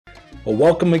Well,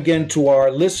 welcome again to our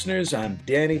listeners. I'm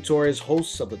Danny Torres,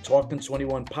 host of the Talking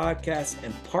 21 podcast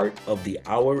and part of the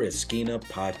Our Esquina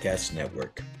podcast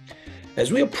network.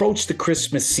 As we approach the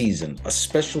Christmas season, a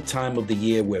special time of the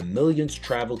year where millions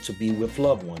travel to be with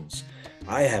loved ones,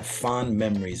 I have fond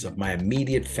memories of my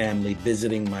immediate family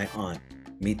visiting my aunt,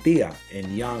 mi tia,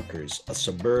 in Yonkers, a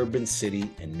suburban city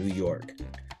in New York,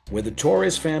 where the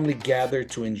Torres family gathered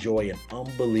to enjoy an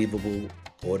unbelievable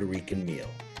Puerto Rican meal.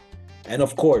 And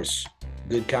of course,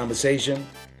 good conversation,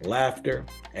 laughter,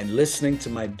 and listening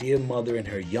to my dear mother and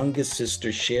her youngest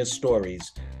sister share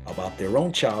stories about their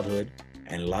own childhood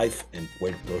and life in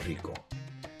Puerto Rico.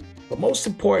 But most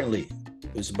importantly,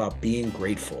 it was about being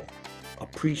grateful,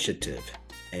 appreciative,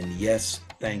 and yes,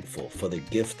 thankful for the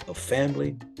gift of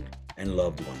family and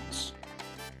loved ones.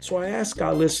 So I ask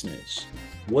our listeners,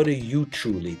 what are you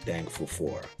truly thankful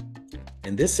for?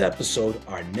 In this episode,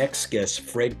 our next guest,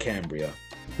 Fred Cambria,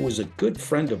 who is a good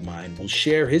friend of mine, will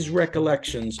share his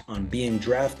recollections on being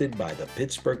drafted by the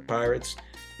Pittsburgh Pirates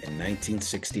in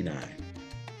 1969.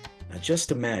 Now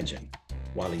just imagine,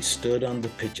 while he stood on the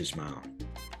pitcher's mound,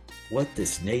 what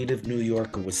this native New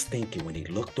Yorker was thinking when he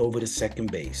looked over to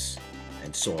second base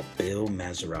and saw Bill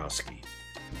Mazeroski.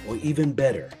 Or even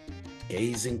better,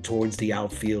 gazing towards the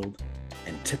outfield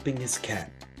and tipping his cap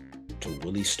to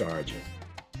Willie Stargell.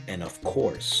 And of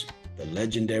course, the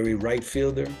legendary right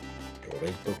fielder,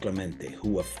 Roberto Clemente,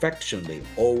 who affectionately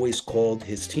always called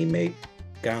his teammate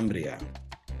Cambria.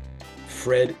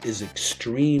 Fred is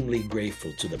extremely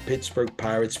grateful to the Pittsburgh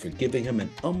Pirates for giving him an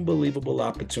unbelievable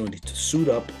opportunity to suit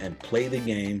up and play the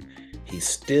game he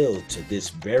still to this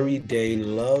very day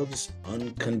loves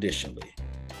unconditionally.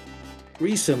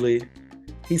 Recently,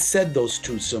 he said those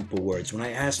two simple words when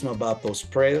I asked him about those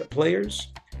players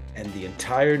and the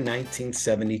entire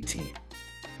 1970 team.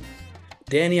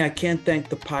 Danny, I can't thank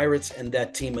the Pirates and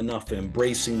that team enough for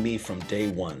embracing me from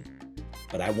day one.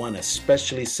 But I want to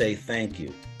especially say thank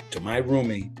you to my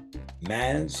roomie,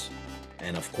 Maz,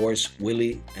 and of course,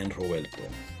 Willie and Roberto.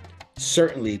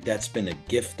 Certainly, that's been a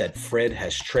gift that Fred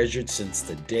has treasured since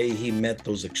the day he met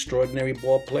those extraordinary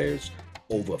ball players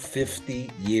over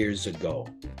 50 years ago,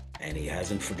 and he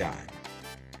hasn't forgotten.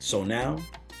 So now,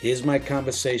 here's my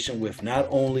conversation with not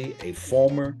only a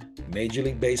former Major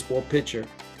League Baseball pitcher,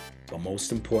 but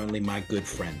most importantly, my good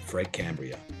friend, Fred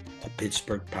Cambria, a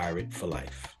Pittsburgh Pirate for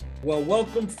life. Well,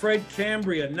 welcome, Fred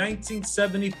Cambria,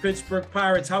 1970 Pittsburgh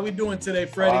Pirates. How we doing today,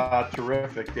 Freddie?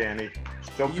 Terrific, Danny.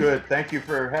 So good. Thank you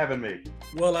for having me.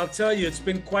 Well, I'll tell you, it's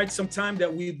been quite some time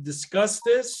that we've discussed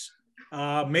this,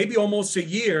 maybe almost a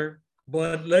year,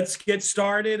 but let's get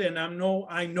started. And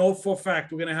I know for a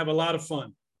fact we're going to have a lot of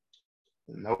fun.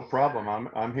 No problem.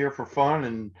 I'm here for fun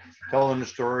and telling the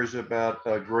stories about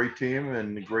a great team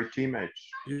and great teammates.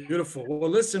 Beautiful. Well,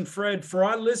 listen, Fred, for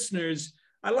our listeners,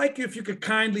 I'd like you if you could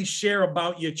kindly share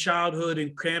about your childhood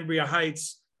in Cambria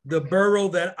Heights, the borough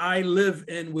that I live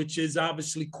in, which is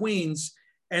obviously Queens,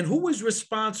 and who was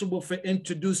responsible for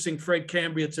introducing Fred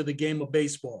Cambria to the game of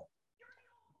baseball?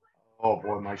 Oh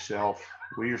boy, myself.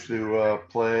 We used to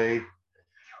play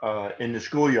in the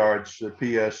schoolyards, the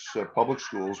PS public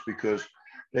schools, because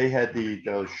they had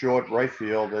the short right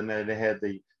field and then they had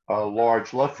the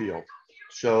large left field.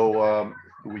 So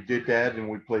we did that and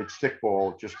we played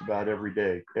stickball just about every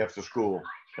day after school.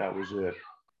 That was it.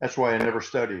 That's why I never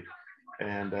studied.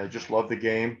 And I just loved the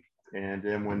game. And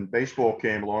then when baseball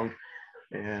came along,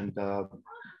 and that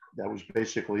was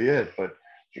basically it. But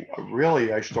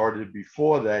really, I started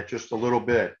before that just a little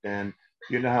bit. And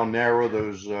you know how narrow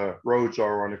those roads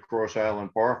are on the Cross Island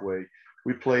Parkway.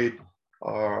 We played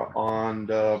on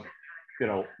the,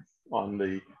 on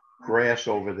the grass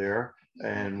over there,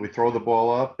 and we throw the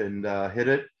ball up and hit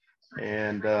it.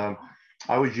 And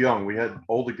I was young. We had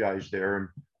older guys there, and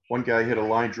one guy hit a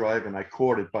line drive, and I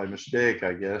caught it by mistake,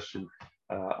 I guess. And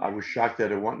I was shocked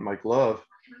that it went in my glove.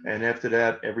 And after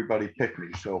that, everybody picked me.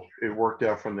 So it worked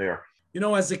out from there. You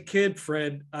know, as a kid,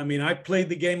 Fred, I mean, I played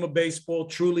the game of baseball,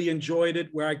 truly enjoyed it,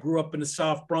 where I grew up in the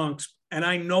South Bronx. And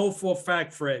I know for a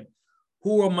fact, Fred,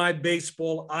 who are my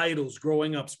baseball idols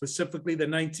growing up, specifically the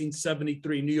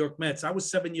 1973 New York Mets. I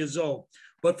was 7 years old.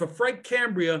 But for Fred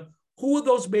Cambria, who are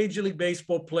those Major League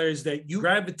Baseball players that you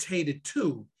gravitated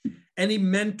to? Any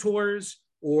mentors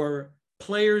or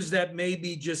players that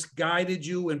maybe just guided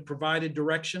you and provided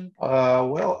direction?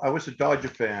 Well, I was a Dodger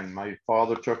fan. My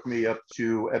father took me up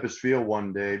to Ebbets Field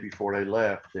one day before they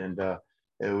left, and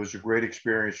it was a great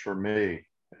experience for me.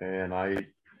 And I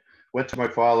went to my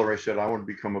father. I said, I want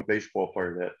to become a baseball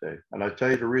player that day. And I'll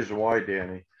tell you the reason why,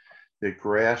 Danny. The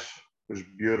grass was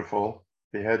beautiful.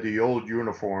 They had the old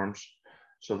uniforms.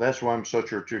 So that's why I'm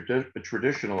such a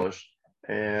traditionalist.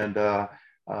 And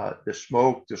the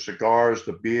smoke, the cigars,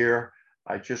 the beer.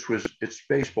 It's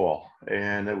baseball.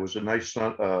 And it was a nice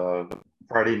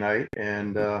Friday night.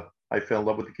 And I fell in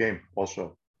love with the game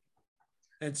also.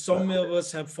 And so many of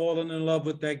us have fallen in love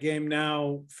with that game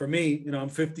now. For me, I'm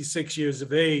 56 years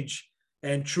of age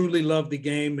and truly love the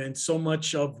game. And so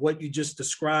much of what you just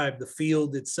described, the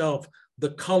field itself,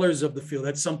 the colors of the field,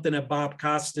 that's something that Bob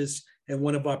Costas in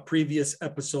one of our previous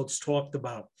episodes talked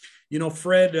about.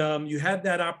 Fred, you had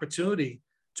that opportunity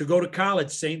to go to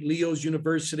college, St. Leo's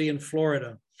University in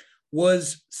Florida.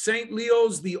 Was St.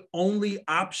 Leo's the only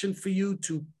option for you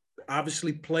to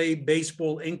obviously play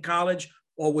baseball in college,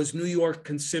 or was New York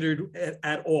considered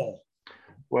at all?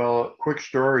 Well, quick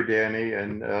story, Danny,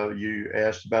 and you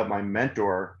asked about my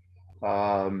mentor.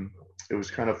 It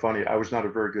was kind of funny. I was not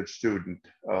a very good student.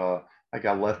 I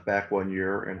got left back one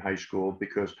year in high school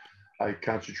because I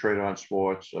concentrated on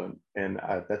sports,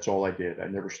 that's all I did. I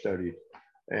never studied.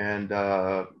 And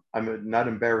I'm not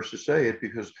embarrassed to say it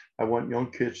because I want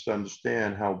young kids to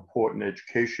understand how important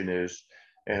education is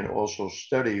and also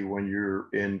study when you're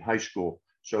in high school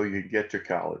so you get to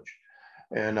college.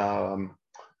 And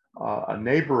a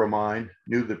neighbor of mine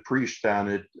knew the priest down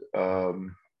at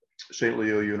St.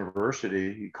 Leo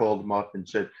University. He called him up and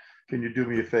said, "Can you do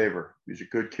me a favor? He's a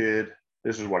good kid."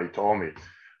 This is what he told me.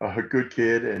 A good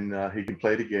kid, and he can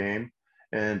play the game.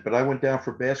 But I went down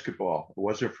for basketball. It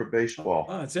wasn't for baseball.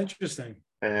 Oh, it's interesting.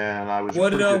 And I was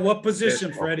what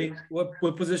position, Freddie?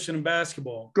 What position in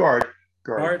basketball? Guard.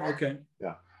 Okay.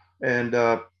 Yeah. And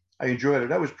I enjoyed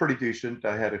it. I was pretty decent.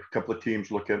 I had a couple of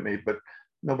teams look at me, but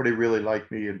nobody really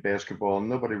liked me in basketball. And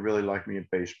nobody really liked me in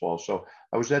baseball. So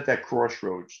I was at that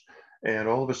crossroads. And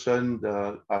all of a sudden,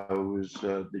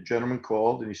 the gentleman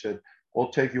called and he said,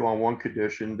 "I'll take you on one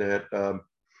condition, that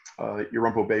you're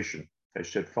on probation." I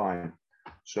said, "Fine."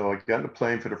 So I got in a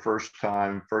plane for the first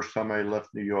time I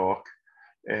left New York,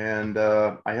 and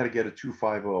I had to get a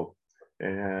 250.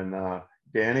 And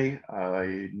Danny,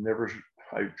 I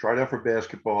tried out for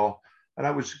basketball, and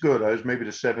I was good. I was maybe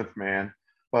the seventh man,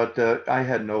 but I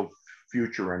had no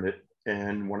future in it.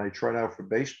 And when I tried out for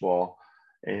baseball,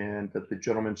 and that the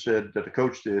gentleman said, that the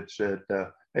coach said,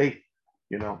 "Hey,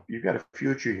 you got a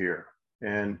future here."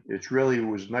 And it really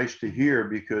was nice to hear,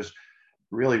 because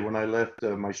really, when I left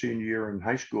my senior year in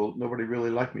high school, nobody really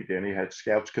liked me. Danny had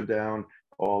scouts come down,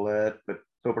 all that, but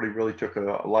nobody really took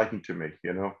a liking to me,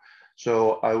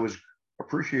 So I was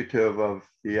appreciative of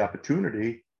the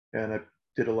opportunity, and I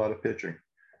did a lot of pitching.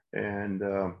 And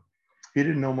he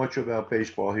didn't know much about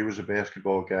baseball. He was a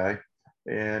basketball guy.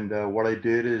 And what I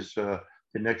did is the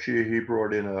next year he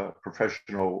brought in a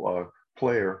professional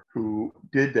player who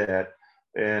did that.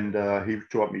 And he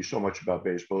taught me so much about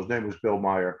baseball. His name was Bill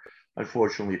Meyer.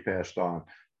 Unfortunately, he passed on.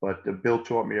 But Bill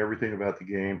taught me everything about the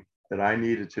game that I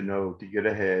needed to know to get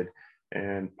ahead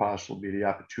and possibly the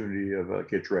opportunity of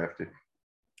get drafted.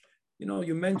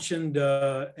 You mentioned,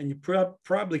 and you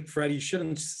probably, Freddie, you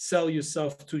shouldn't sell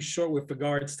yourself too short with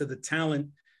regards to the talent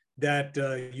that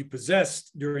you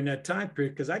possessed during that time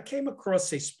period, because I came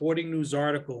across a Sporting News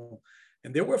article,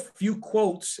 and there were a few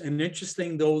quotes, and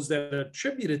interesting, those that are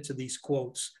attributed to these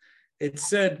quotes. It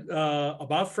said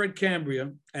about Fred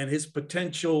Cambria and his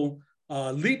potential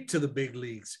leap to the big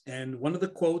leagues. And one of the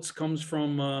quotes comes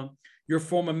from your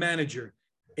former manager.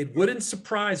 "It wouldn't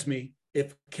surprise me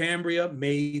if Cambria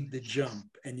made the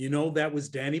jump." And that was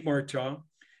Danny Murtaugh.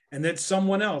 And then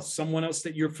someone else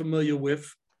that you're familiar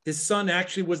with. His son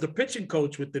actually was the pitching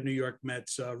coach with the New York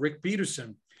Mets, Rick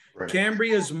Peterson. Right.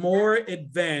 Cambria is more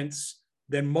advanced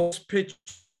than most pitchers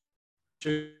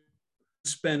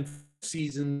spend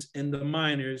seasons in the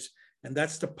minors, and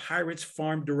that's the Pirates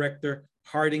farm director,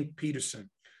 Harding Peterson.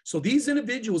 So these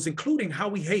individuals, including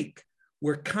Howie Hake,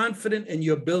 were confident in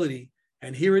your ability.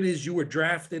 And here it is, you were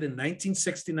drafted in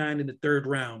 1969 in the third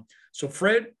round. So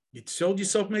Fred, you sold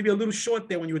yourself maybe a little short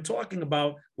there when you were talking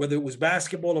about whether it was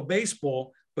basketball or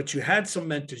baseball, but you had some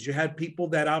mentors. You had people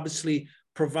that obviously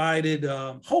provided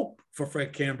hope for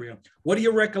Fred Cambria. What are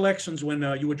your recollections when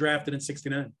you were drafted in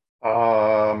 69?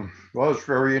 Well, it's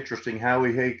very interesting.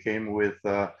 Howie Hake came with,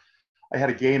 I had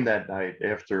a game that night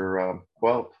after,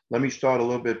 let me start a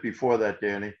little bit before that,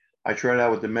 Danny. I tried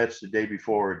out with the Mets the day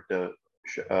before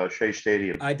at Shea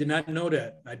Stadium. I did not know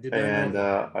that. And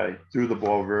I threw the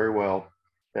ball very well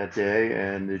that day.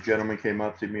 And the gentleman came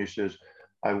up to me and says,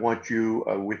 "I want you,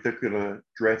 we're thinking of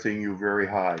drafting you very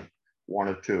high, 1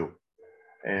 or 2.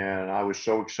 And I was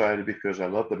so excited because I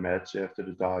love the Mets after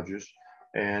the Dodgers.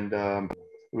 And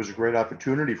it was a great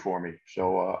opportunity for me.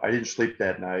 So I didn't sleep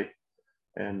that night,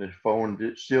 and the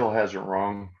phone still hasn't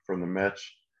rung from the Mets.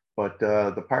 But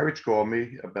the Pirates called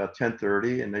me about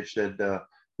 10:30, and they said,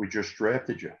 we just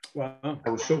drafted you. Wow. I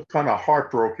was so kind of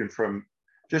heartbroken from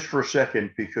just for a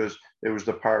second because it was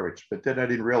the Pirates. But then I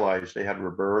didn't realize they had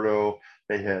Roberto,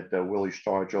 they had Willie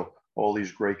Stargell, all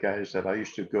these great guys that I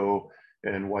used to go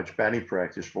and watch batting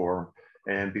practice for.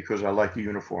 And because I like the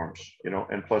uniforms,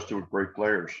 and plus they were great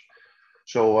players.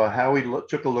 So Howie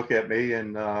took a look at me,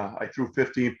 and I threw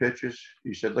 15 pitches.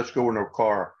 He said, "Let's go in our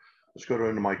car. Let's go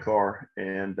into my car."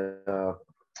 And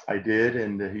I did.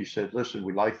 And he said, "Listen,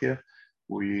 we like you.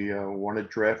 We want to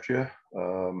draft you.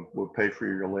 We'll pay for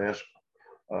your last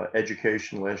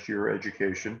last year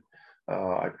education.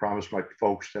 I promised my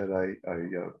folks that I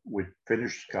would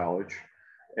finish college."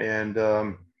 And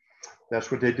that's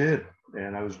what they did.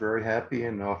 And I was very happy.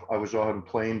 And I was on a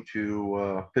plane to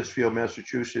Pittsfield,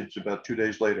 Massachusetts about 2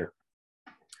 days later.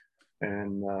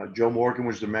 And Joe Morgan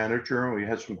was the manager, and we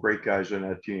had some great guys on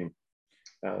that team.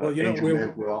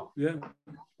 Well,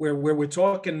 where we're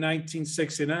talking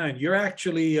 1969, you're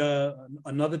actually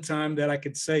another time that I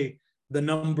could say the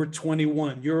number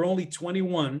 21. You're only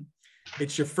 21.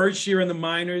 It's your first year in the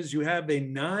minors. You have a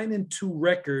 9-2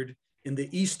 record in the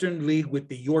Eastern League with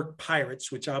the York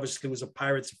Pirates, which obviously was a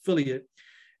Pirates affiliate.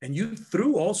 And you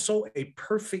threw also a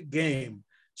perfect game.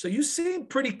 So you seem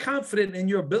pretty confident in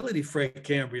your ability, Fred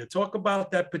Cambria. Talk about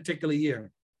that particular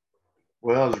year.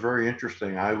 Well, it was very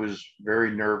interesting. I was very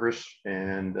nervous,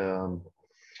 and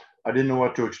I didn't know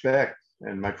what to expect.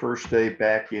 And my first day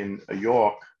back in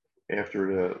York, after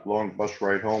the long bus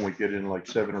ride home, we get in like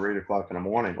 7 or 8 o'clock in the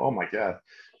morning. Oh my God,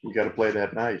 we got to play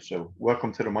that night. So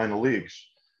welcome to the minor leagues.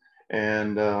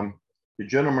 And the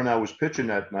gentleman I was pitching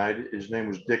that night, his name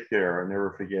was Dick Dare. I'll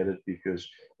never forget it because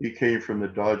he came from the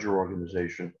Dodger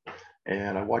organization.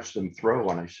 And I watched him throw,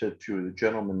 and I said to the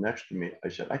gentleman next to me, I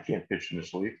said, "I can't pitch in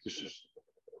this league.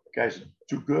 Guy's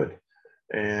too good."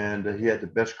 And he had the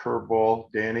best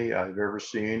curveball, Danny, I've ever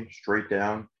seen, straight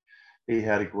down. He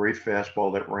had a great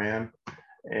fastball that ran.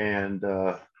 And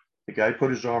the guy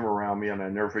put his arm around me, and I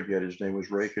never forget, his name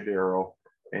was Ray Cordero.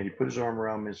 And he put his arm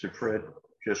around me and said, "Fred,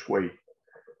 just wait.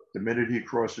 The minute he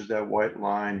crosses that white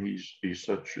line, he's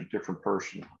such a different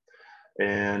person."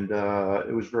 And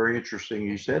it was very interesting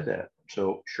he said that.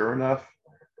 So sure enough,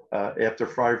 after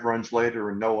 5 runs later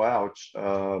and no outs,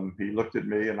 he looked at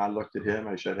me and I looked at him.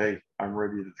 I said, "Hey, I'm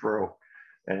ready to throw."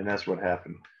 And that's what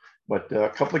happened. But a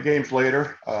couple of games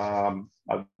later,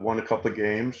 I won a couple of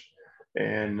games.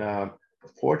 And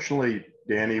fortunately,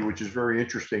 Danny, which is very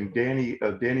interesting, Danny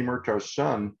Murtaugh's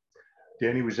son,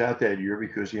 Danny was out that year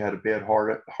because he had a bad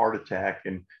heart attack,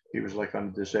 and he was like on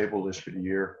the disabled list for the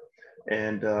year.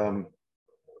 And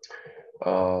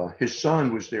his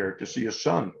son was there to see his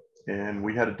son, and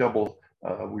we had a double.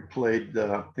 We played,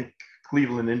 I think,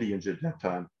 Cleveland Indians at that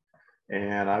time,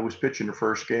 and I was pitching the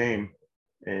first game,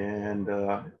 and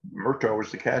Murtaugh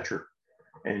was the catcher,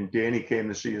 and Danny came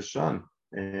to see his son.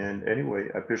 And anyway,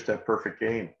 I pitched that perfect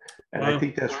game, and wow. I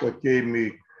think that's what gave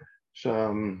me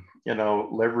some,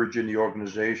 leverage in the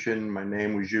organization. My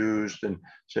name was used and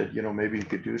said, maybe you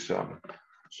could do something.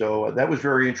 So that was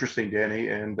very interesting, Danny.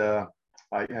 And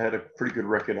I had a pretty good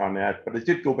record on that, but I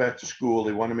did go back to school.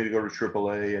 They wanted me to go to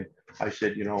AAA, and I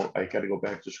said, I got to go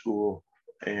back to school.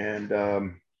 And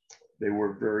they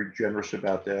were very generous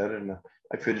about that. And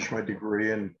I finished my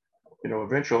degree, and,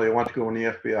 eventually I wanted to go in the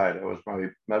FBI.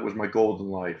 That was my goal in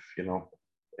life,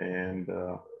 and,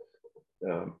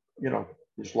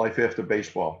 it's life after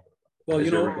baseball.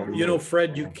 Well,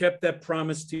 Fred, you kept that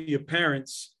promise to your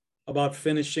parents about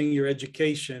finishing your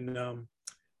education.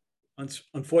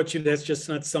 Unfortunately, that's just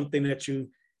not something that you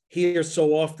hear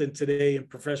so often today in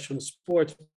professional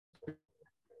sports.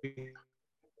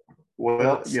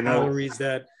 Well, salaries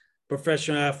that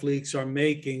professional athletes are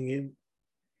making,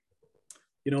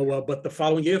 but the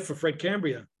following year for Fred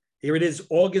Cambria, here it is,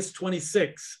 August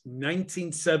 26,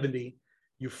 1970,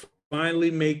 you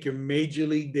finally make your major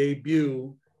league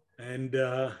debut, and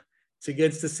it's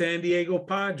against the San Diego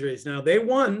Padres. Now they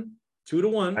won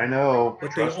 2-1. I know,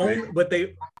 but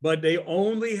they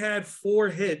only had 4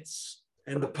 hits,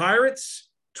 and the Pirates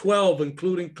 12,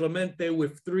 including Clemente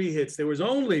with 3 hits. There was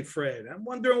only Fred. I'm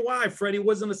wondering why Freddie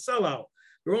wasn't a sellout.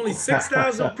 There were only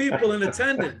 6,000 people in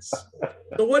attendance.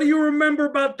 So what do you remember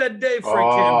about that day, Fred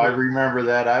Cambria? I remember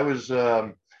that. I was,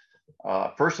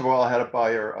 first of all, I had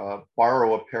to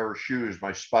borrow a pair of shoes,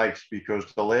 my spikes, because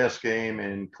the last game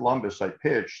in Columbus I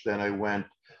pitched. Then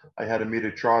I had to meet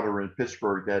a charter in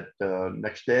Pittsburgh that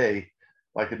next day,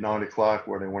 like at 9 o'clock,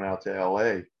 when I went out to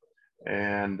LA.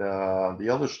 And the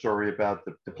other story about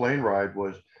the plane ride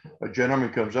was a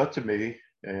gentleman comes up to me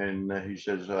and he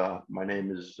says, "My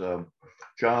name is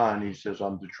John." He says,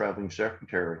 "I'm the traveling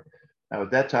secretary." Now,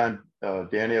 at that time,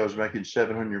 Danny, I was making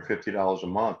 $750 a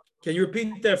month. Can you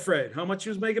repeat that, Fred? How much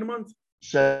you was making a month?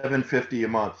 $750 a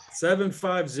month.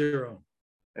 750.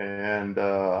 And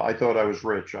I thought I was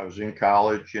rich. I was in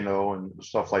college, you know, and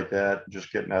stuff like that,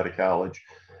 just getting out of college.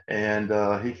 And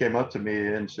he came up to me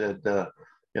and said,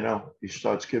 you know, he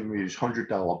starts giving me these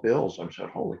 $100 bills. I said,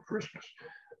 holy Christmas,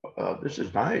 this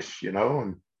is nice, you know.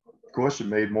 And of course, it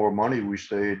made more money. We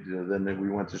stayed, then we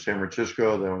went to San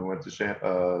Francisco, then we went to San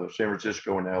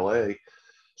Francisco and LA.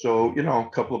 So, you know, a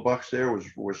couple of bucks there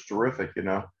was terrific, you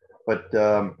know. But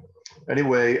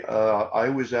anyway, I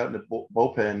was out in the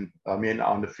bullpen, I mean,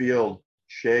 on the field,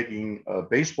 shagging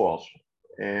baseballs.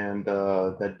 And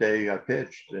that day I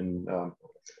pitched, and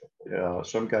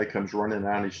some guy comes running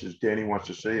out. And he says, "Danny wants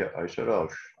to see it." I said, "Oh,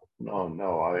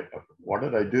 no. What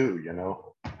did I do? You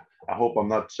know, I hope I'm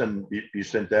not be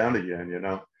sent down again. You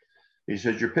know." He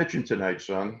said, "You're pitching tonight,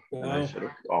 son." Wow. And I said,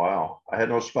 "Oh, wow." I had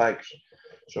no spikes,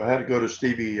 so I had to go to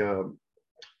Stevie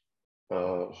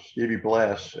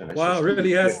Blass. And I wow, said,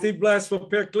 really has Steve Blass for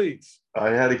pair cleats. I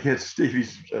had to get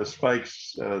Stevie's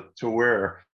spikes to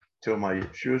wear till my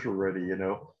shoes were ready, you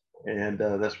know, and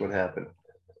that's what happened.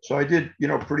 So I did, you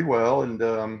know, pretty well, and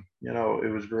you know, it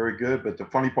was very good. But the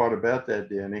funny part about that,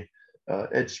 Danny,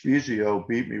 Ed Spezio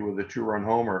beat me with a 2-run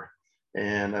homer,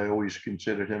 and I always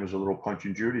considered him as a little Punch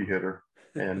and Judy hitter,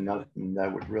 and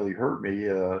that would really hurt me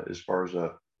as far as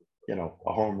a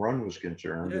home run was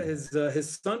concerned. Yeah,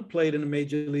 his son played in the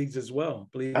major leagues as well. I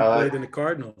believe he played in the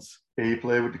Cardinals. He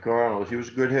played with the Cardinals. He was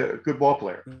a good ball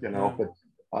player, you know. But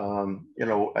you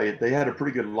know, they had a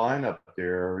pretty good lineup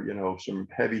there. You know, some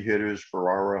heavy hitters,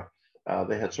 Ferrara.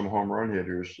 They had some home run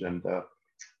hitters, and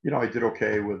you know, I did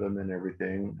okay with them and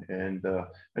everything. And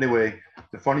anyway,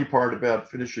 the funny part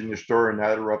about finishing the story,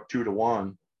 now they're up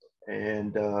 2-1,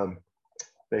 and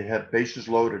they had bases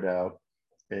loaded out,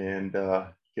 and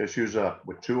guess who's up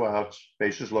with 2 outs,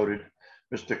 bases loaded?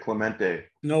 Mr. Clemente.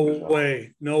 No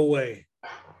way. No way.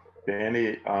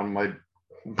 Danny, on my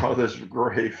mother's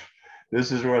grave, this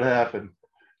is what happened.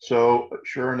 So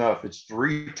sure enough, it's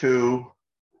 3-2,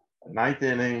 9th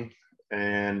inning,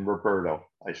 and Roberto.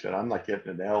 I said, I'm not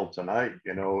getting an L tonight.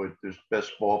 You know, this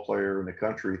best ball player in the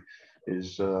country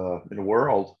is in the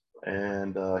world,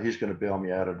 and he's going to bail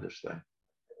me out of this thing.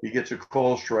 He gets a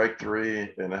call, strike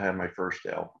 3, and I had my first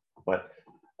L. But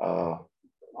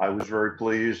I was very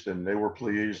pleased, and they were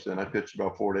pleased, and I pitched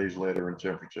about 4 days later in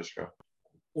San Francisco.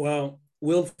 Well,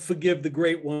 we'll forgive the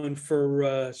great one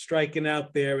for striking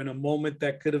out there in a moment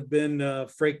that could have been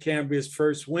Fred Cambria's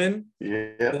first win.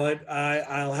 Yeah. But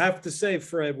I'll have to say,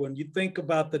 Fred, when you think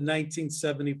about the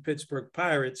 1970 Pittsburgh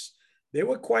Pirates, they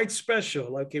were quite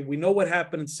special. Okay, we know what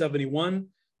happened in 71,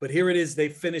 but here it is. They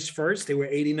finished first. They were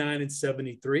 89 and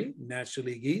 73, National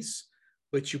League East.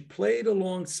 But you played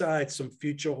alongside some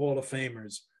future Hall of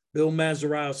Famers, Bill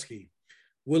Mazeroski,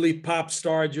 Willie Pop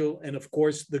Stargell, and of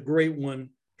course, the great one,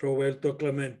 Roberto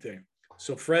Clemente.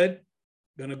 So Fred,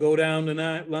 gonna go down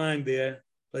the line there.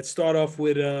 Let's start off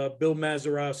with Bill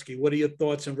Mazeroski. What are your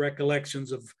thoughts and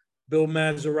recollections of Bill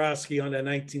Mazeroski on that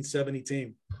 1970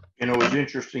 team? You know, it's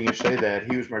interesting you say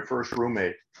that. He was my first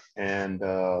roommate, and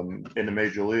in the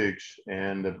major leagues.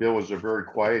 And Bill was a very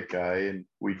quiet guy, and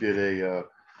we did a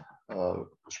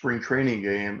spring training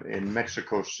game in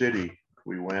Mexico City.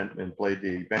 We went and played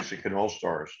the Mexican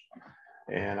All-Stars,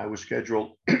 and I was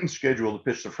scheduled to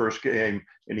pitch the first game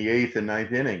in the 8th and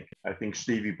 9th inning. I think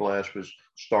Stevie Blass was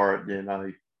starting, and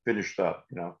I finished up,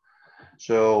 you know.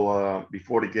 So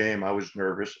before the game, I was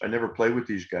nervous. I never played with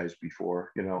these guys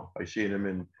before, you know. I seen them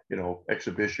in, you know,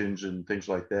 exhibitions and things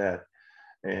like that,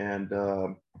 and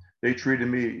they treated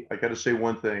me. I got to say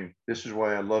one thing. This is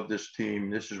why I love this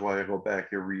team. This is why I go back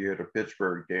every year to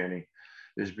Pittsburgh, Danny,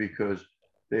 is because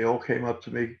they all came up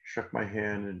to me, shook my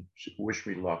hand, and wished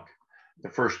me luck. The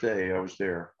first day I was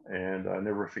there, and I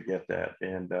never forget that.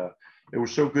 And it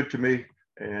was so good to me.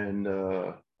 And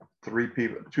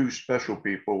 2 special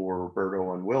people were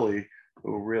Roberto and Willie,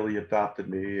 who really adopted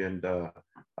me. And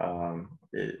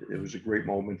it was a great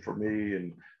moment for me.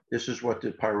 And this is what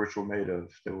the Pirates were made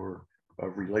of. They were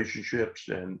relationships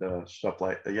and stuff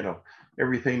like, you know,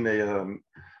 everything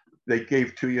they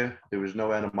gave to you. There was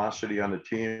no animosity on the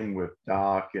team with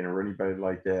Doc and or anybody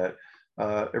like that.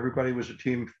 Everybody was a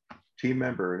team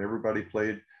member, and everybody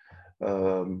played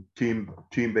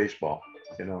team baseball,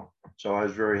 you know. So I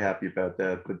was very happy about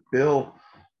that. But Bill,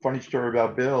 funny story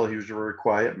about Bill, he was a very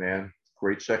quiet man,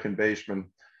 great second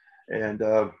baseman. And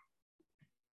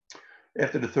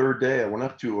after the 3rd day, I went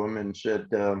up to him and said,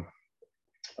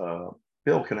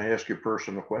 Bill, can I ask you a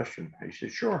personal question? He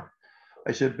said, sure.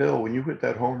 I said, Bill, when you hit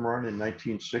that home run in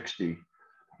 1960,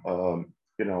 you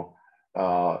know,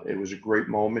 It was a great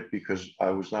moment because I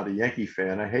was not a Yankee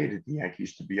fan. I hated the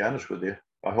Yankees, to be honest with you.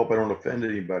 I hope I don't offend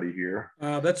anybody here.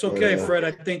 That's But okay, Fred.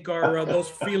 I think our those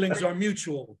feelings are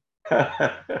mutual.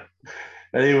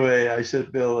 anyway, I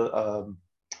said, Bill,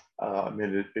 I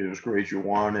mean, it was great you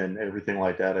won and everything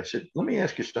like that. I said, let me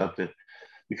ask you something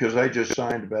because I just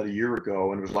signed about a year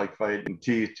ago and it was like fighting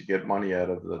teeth to get money out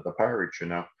of the Pirates, you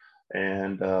know.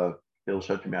 And Bill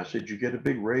said to me, I said, you get a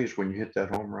big raise when you hit that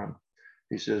home run.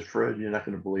 He says, Fred, you're not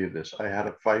going to believe this. I had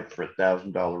a fight for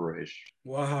 $1,000 raise.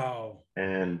 Wow.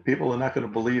 And people are not going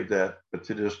to believe that. But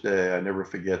to this day, I never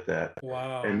forget that.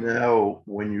 Wow. And now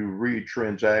when you read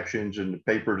transactions in the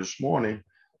paper this morning,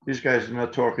 these guys are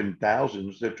not talking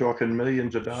thousands, they're talking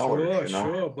millions of dollars, Sure, you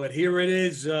know? sure. But here it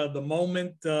is, the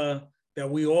moment that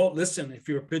we all listen. If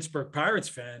you're a Pittsburgh Pirates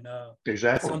fan,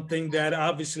 Exactly. something that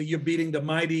obviously you're beating the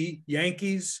mighty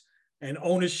Yankees, and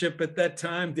ownership at that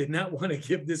time did not want to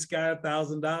give this guy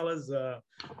 $1,000.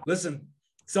 Listen,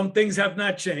 some things have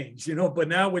not changed, you know, but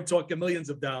now we're talking millions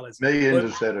of dollars. Millions But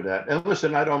instead of that. And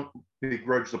listen, I don't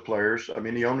begrudge the players. I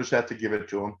mean, the owners have to give it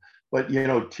to them. But you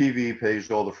know, TV pays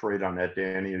all the freight on that,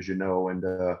 Danny, as you know, and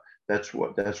that's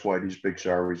why these big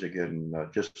salaries are getting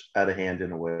just out of hand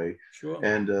in a way. sure.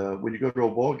 And when you go to a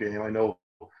ball game, I know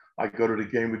I go to the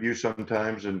game with you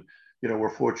sometimes, and you know, we're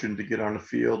fortunate to get on the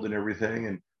field and everything,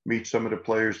 and meet some of the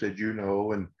players that you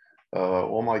know, and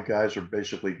all my guys are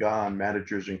basically gone,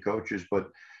 managers and coaches, but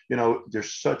you know,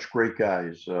 there's such great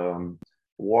guys.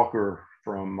 Walker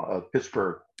from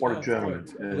Pittsburgh, what a Oh, gentleman!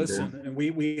 Fred, And listen, and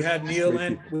we had Neil great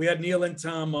and people.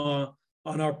 Tom on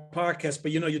our podcast.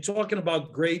 But you know, you're talking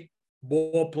about great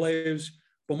ball players,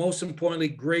 but most importantly,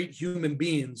 great human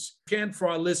beings. Can for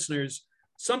our listeners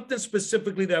something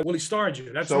specifically that Willie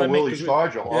Stargell. That's what So I mean. Willie Because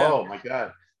Stargell, yeah, oh my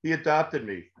God, he adopted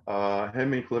me.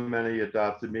 Him and Clemente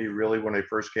adopted me really when I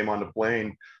first came on the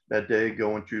plane that day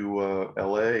going to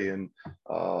LA, and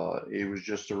it was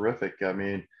just terrific. I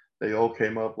mean, they all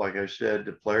came up, like I said,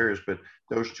 the players, but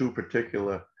those two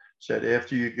particular said,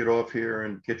 after you get off here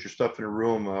and get your stuff in the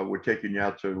room, we're taking you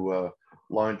out to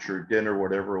lunch or dinner,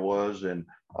 whatever it was. And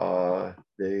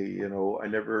they, you know, I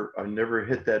never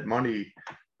hit that money,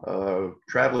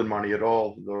 traveling money at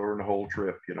all during the whole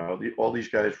trip. You know, all these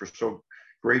guys were so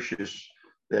gracious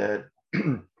that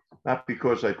not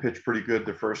because I pitched pretty good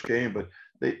the first game, but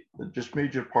they just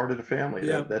made you part of the family.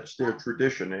 yeah. That's their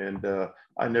tradition, and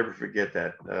I never forget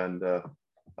that. And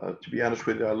to be honest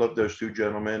with you, I love those two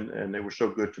gentlemen, and they were so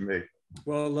good to me.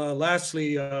 Well,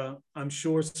 lastly, I'm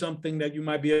sure something that you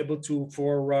might be able to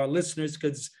for listeners,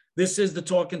 because this is the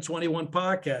Talking 21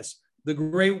 podcast, the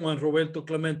great one, Roberto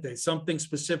Clemente. Something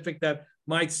specific that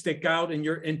might stick out in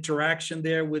your interaction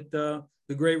there with the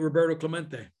great Roberto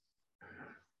Clemente.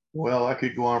 Well, I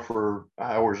could go on for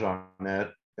hours on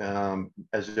that.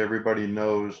 As everybody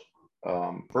knows,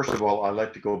 first of all, I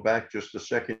like to go back just a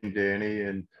second, Danny,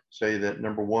 and say that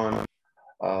number one,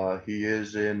 he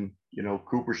is in, you know,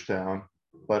 Cooperstown,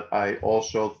 but I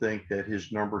also think that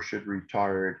his number should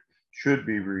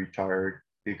be retired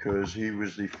because he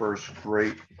was the first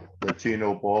great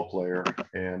Latino ball player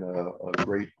and a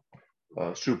great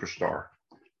superstar.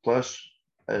 Plus,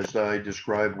 as I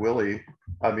described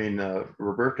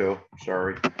Roberto,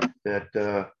 sorry,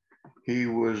 that he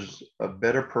was a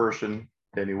better person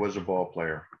than he was a ball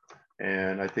player.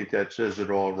 And I think that says it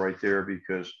all right there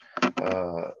because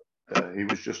he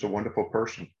was just a wonderful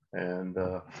person. And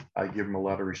I give him a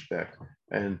lot of respect.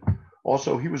 And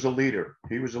also, he was a leader.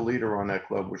 He was a leader on that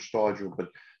club with Stargell, but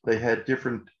they had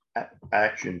different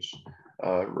actions.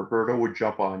 Roberto would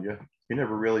jump on you. He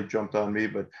never really jumped on me,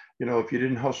 but you know, if you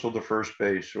didn't hustle the first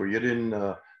base or you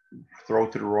didn't throw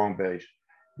to the wrong base,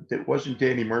 it wasn't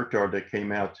Danny Murtaugh that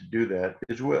came out to do that.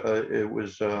 It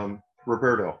was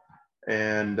Roberto,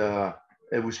 and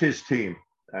it was his team.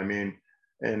 I mean,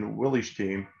 and Willie's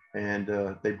team, and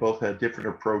they both had different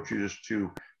approaches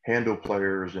to handle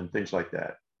players and things like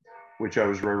that, which I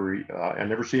was very. I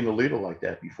never seen a leader like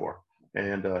that before,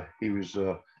 and he was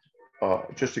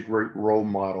just a great role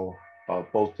model.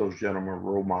 Both those gentlemen were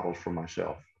role models for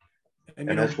myself. And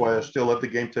you And know, that's why I still love the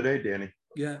game today, Danny.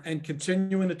 yeah, and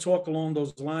continuing to talk along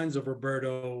those lines of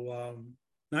Roberto,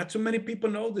 not too many people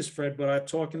know this, Fred, but our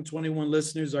Talking 21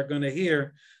 listeners are going to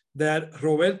hear that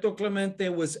Roberto Clemente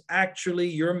was actually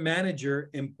your manager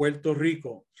in Puerto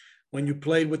Rico when you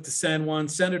played with the San Juan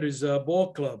Senators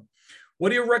ball club.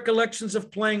 What are your recollections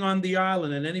of playing on the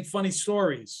island and any funny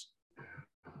stories?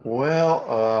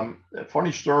 Well, a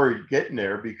funny story getting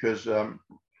there because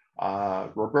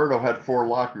Roberto had 4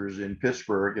 lockers in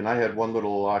Pittsburgh, and I had one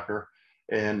little locker,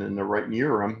 and in the right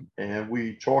near him, and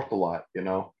we talked a lot, you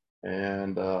know.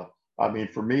 And I mean,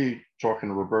 for me, talking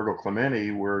to Roberto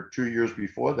Clemente, where 2 years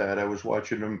before that, I was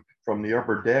watching him from the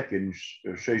upper deck in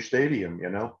Shea Stadium, you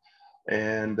know,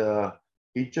 and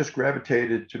he just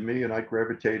gravitated to me and I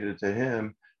gravitated to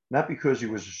him, not because he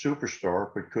was a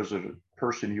superstar, but because of the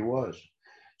person he was.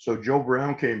 So Joe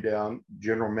Brown came down,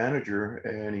 general manager,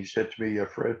 and he said to me,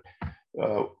 Fred,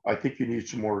 I think you need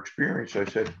some more experience. I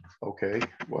said, okay,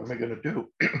 what am I going to do?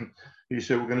 He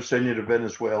said, we're going to send you to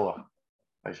Venezuela.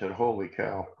 I said, holy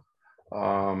cow.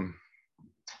 Um,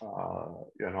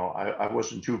 I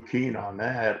wasn't too keen on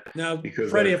that. Now,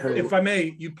 because Freddie, if I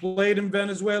may, you played in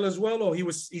Venezuela as well, or he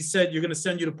said you're going to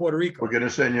send you to Puerto Rico? We're going to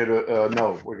send you to,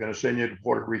 no, we're going to send you to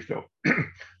Puerto Rico.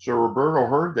 So Roberto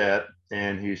heard that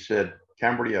and he said,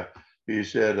 Cambria, he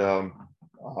said,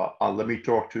 let me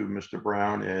talk to Mr.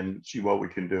 Brown and see what we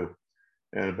can do.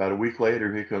 And about a week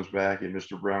later, he comes back and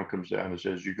Mr. Brown comes down and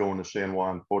says, you're going to San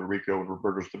Juan, Puerto Rico, and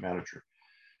Roberto's the manager.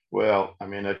 Well, I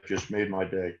mean, that just made my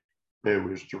day. It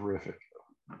was terrific.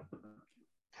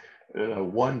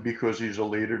 One, because he's a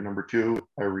leader. Number two,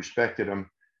 I respected him.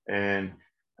 And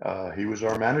he was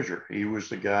our manager. He was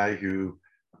the guy who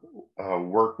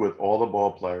worked with all the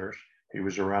ball players. He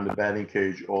was around the batting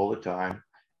cage all the time.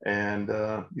 And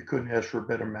you couldn't ask for a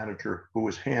better manager who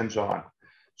was hands-on.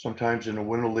 Sometimes in a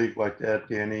winter league like that,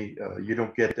 Danny, you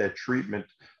don't get that treatment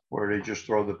where they just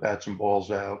throw the bats and balls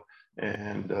out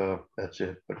and that's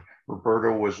it. But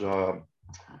Roberto was a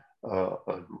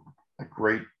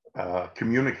great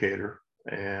communicator,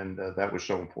 and that was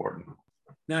so important.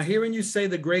 Now, hearing you say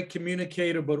the great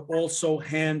communicator, but also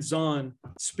hands-on,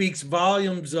 speaks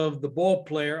volumes of the ball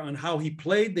player on how he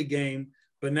played the game,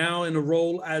 but now in a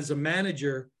role as a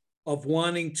manager of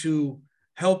wanting to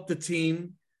help the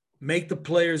team, make the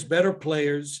players better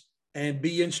players, and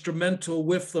be instrumental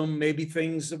with them, maybe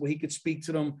things that he could speak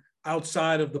to them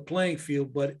outside of the playing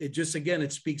field. But it just, again,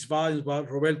 it speaks volumes about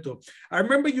Roberto. I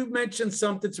remember you mentioned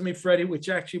something to me, Freddie, which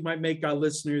actually might make our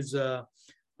listeners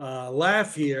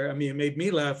laugh here. I mean, it made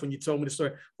me laugh when you told me the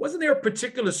story. Wasn't there a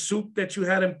particular soup that you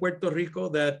had in Puerto Rico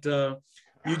that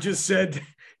you just said,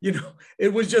 you know,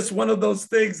 it was just one of those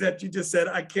things that you just said,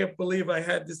 I can't believe I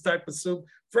had this type of soup?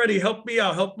 Freddie, help me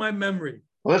out, help my memory.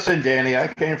 Listen, Danny, I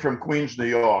came from Queens, New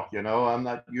York. You know, I'm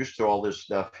not used to all this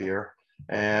stuff here.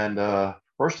 And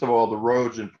first of all, the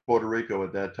roads in Puerto Rico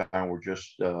at that time were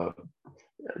just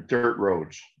dirt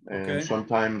roads. And Okay.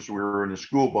 sometimes we were in a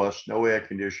school bus, no air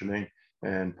conditioning,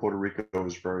 and Puerto Rico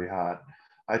was very hot.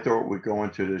 I thought we'd go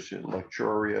into this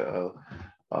luxurious,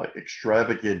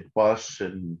 extravagant bus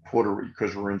in Puerto Rico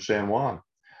because we're in San Juan.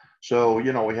 So,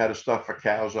 you know, we had to stuff for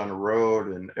cows on the road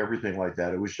and everything like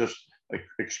that. It was just an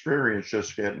experience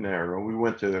just getting there. And we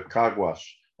went to Caguas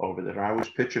over there. And I was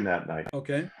pitching that night.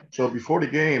 Okay. So before the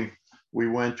game, we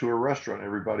went to a restaurant.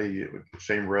 Everybody,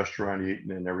 same restaurant,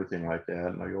 eating and everything like that.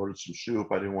 And I ordered some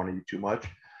soup. I didn't want to eat too much.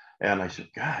 And I said,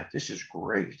 God, this is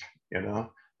great, you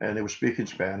know? And they were speaking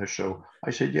Spanish. So I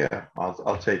said, yeah,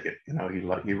 I'll take it. You know,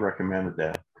 he recommended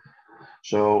that.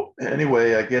 So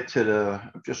anyway, I get to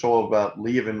just all about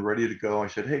leaving, ready to go. I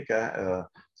said, hey, guy,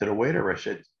 to the waiter, I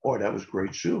said, boy, that was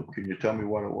great soup. Can you tell me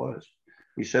what it was?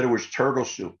 He said it was turtle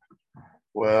soup.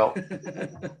 Well,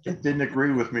 he didn't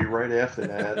agree with me right after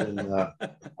that. And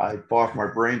I barked my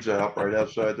brains out right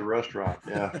outside the restaurant.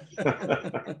 Yeah.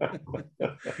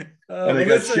 And I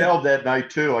got shelled that night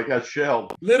too. I got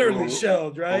shelled. Literally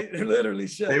shelled, right? Literally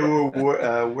shelled. They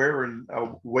were wearing,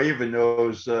 waving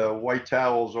those white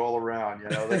towels all around.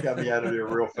 You know, they got me out of there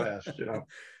real fast, you know.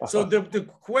 So the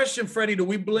question, Freddie, do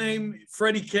we blame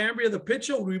Freddie Cambria, the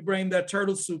pitcher, or do we blame that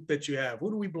turtle soup that you have?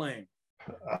 Who do we blame?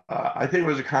 I think it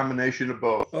was a combination of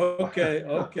both. Okay.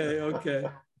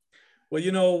 Well,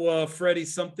 you know, Freddie,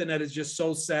 something that is just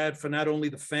so sad for not only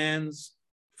the fans,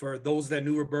 for those that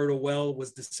knew Roberto well,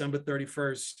 was December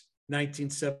 31st,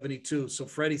 1972. So,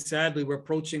 Freddie, sadly, we're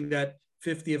approaching that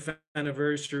 50th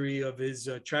anniversary of his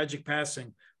tragic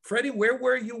passing. Freddie, where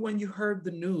were you when you heard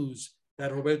the news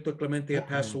that Roberto Clemente had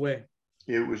passed away?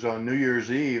 It was on New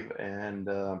Year's Eve, and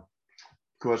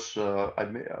because I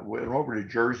went over to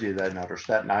Jersey that night, or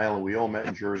Staten Island. We all met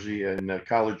in Jersey, and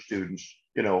college students,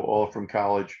 you know, all from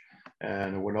college,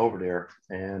 and I went over there.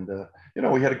 And, you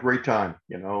know, we had a great time,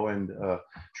 you know, and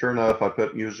sure enough, I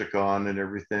put music on and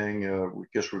everything. We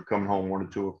guess we're coming home 1 or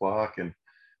 2 o'clock, and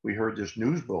we heard this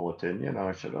news bulletin. You know,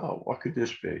 I said, oh, what could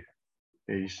this be?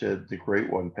 And he said the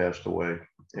great one passed away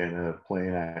in a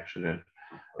plane accident.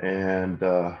 And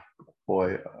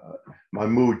boy, my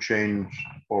mood changed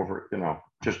over, you know,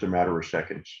 just a matter of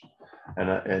seconds.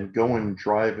 And going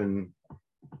driving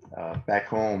back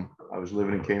home, I was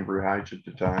living in Cambria Heights at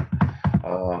the time.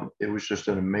 It was just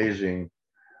an amazing,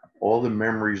 all the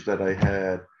memories that I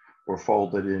had were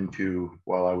folded into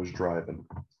while I was driving.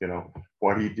 You know,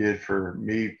 what he did for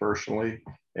me personally,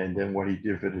 and then what he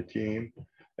did for the team,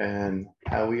 and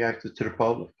how he acted to the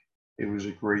public. He was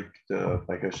a great,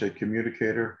 like I said,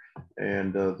 communicator,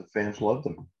 and the fans loved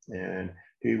him. And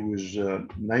he was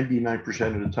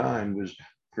 99% of the time was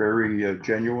very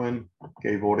genuine,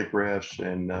 gave autographs,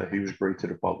 and he was great to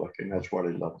the public, and that's why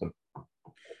they loved him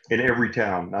in every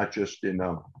town, not just in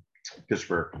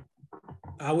Pittsburgh.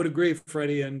 I would agree,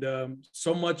 Freddie. And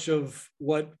so much of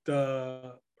what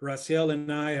Raciel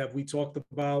and we talked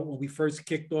about when we first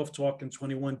kicked off Talking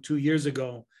 21 2 years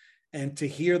ago. And to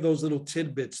hear those little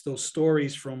tidbits, those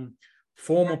stories from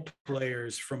former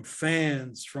players, from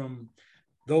fans, from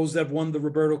those that won the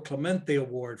Roberto Clemente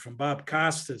Award, from Bob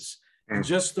Costas, and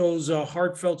just those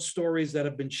heartfelt stories that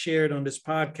have been shared on this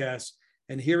podcast.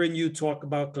 And hearing you talk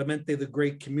about Clemente, the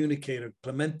great communicator,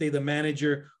 Clemente, the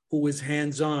manager who is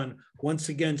hands-on, once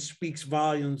again speaks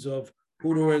volumes of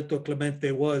who Roberto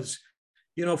Clemente was.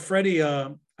 You know, Freddie,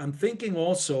 I'm thinking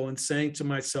also and saying to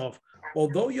myself,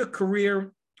 although your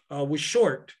career was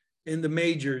short in the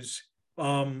majors,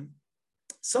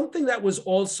 something that was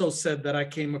also said that I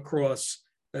came across,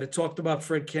 that it talked about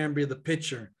Fred Cambria, the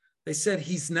pitcher. They said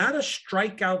he's not a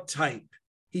strikeout type.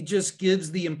 He just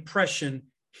gives the impression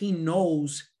he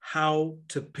knows how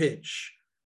to pitch.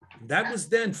 That was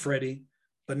then, Freddie.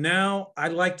 But now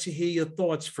I'd like to hear your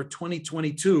thoughts for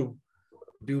 2022.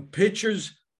 Do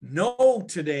pitchers know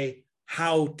today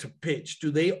how to pitch?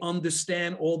 Do they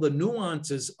understand all the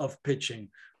nuances of pitching?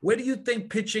 Where do you think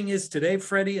pitching is today,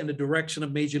 Freddie, in the direction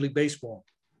of Major League Baseball?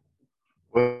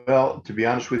 Well, to be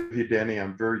honest with you, Danny,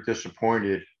 I'm very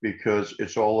disappointed because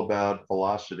it's all about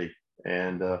velocity.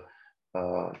 And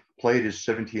plate is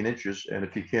 17 inches. And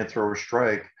if you can't throw a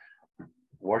strike,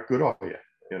 what good are you?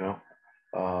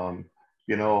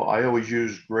 You know, I always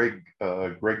use Greg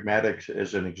Maddux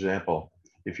as an example.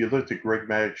 If you looked at Greg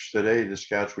Maddux today, the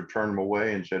scouts would turn him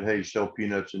away and said, hey, sell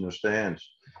peanuts in the stands.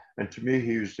 And to me,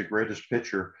 he was the greatest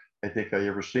pitcher I think I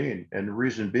ever seen. And the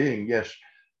reason being, yes,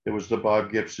 there was the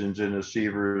Bob Gibsons and the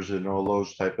Seavers and all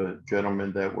those type of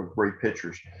gentlemen that were great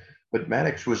pitchers. But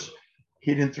Maddux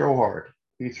he didn't throw hard.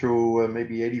 He threw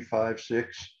maybe 85,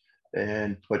 6.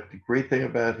 But the great thing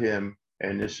about him,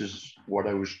 and this is what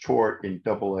I was taught in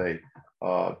AA,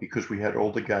 because we had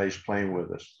older guys playing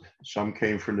with us. Some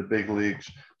came from the big leagues,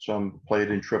 some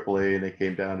played in AAA, and they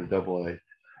came down to AA.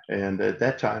 And at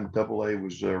that time, AA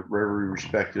was very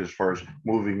respected as far as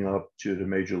moving up to the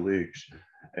major leagues.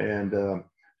 And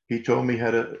he told me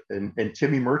how to, and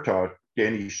Timmy Murtaugh,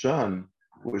 Danny's son,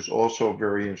 was also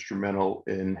very instrumental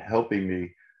in helping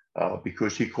me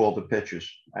because he called the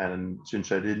pitches. And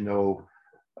since I didn't know,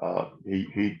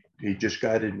 he just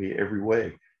guided me every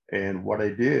way. And what I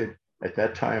did at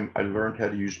that time, I learned how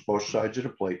to use both sides of the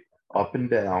plate, up and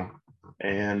down.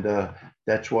 And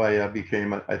that's why I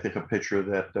became, I think, a pitcher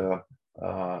that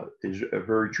is a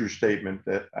very true statement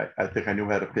that I think I knew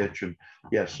how to pitch. And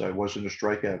yes, I wasn't a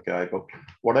strikeout guy, but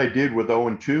what I did with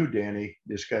 0-2, Danny,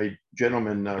 this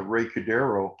gentleman, Ray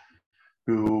Cordero,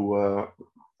 who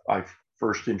I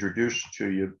first introduced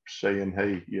to you, saying,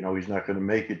 hey, you know, he's not going to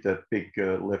make it, that big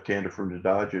left-hander from the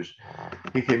Dodgers.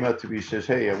 He came up to me, says,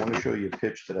 hey, I want to show you a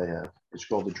pitch that I have. It's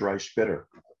called the dry spitter.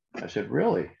 I said,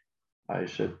 really? I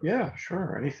said, yeah,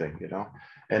 sure, anything, you know.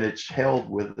 And it's held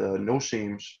with no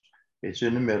seams. It's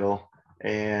in the middle.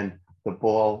 And the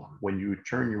ball, when you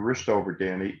turn your wrist over,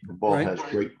 Danny, the ball has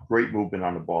great movement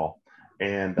on the ball.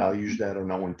 And I'll use that on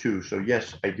 0-2. So,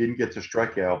 yes, I didn't get to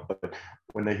strike out, but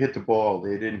when they hit the ball,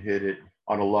 they didn't hit it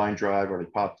on a line drive or they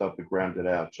popped up and grounded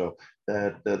out. So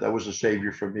that was a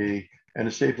savior for me. And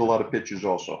it saved a lot of pitches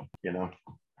also, you know,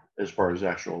 as far as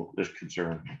actual is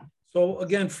concerned. So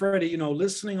again, Freddie, you know,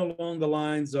 listening along the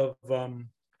lines of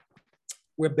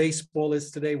where baseball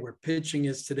is today, where pitching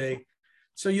is today.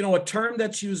 So, you know, a term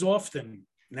that's used often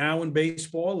now in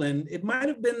baseball, and it might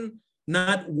have been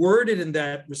not worded in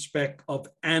that respect of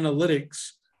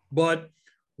analytics, but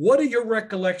what are your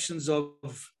recollections of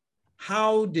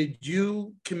how did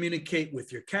you communicate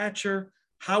with your catcher?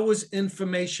 How was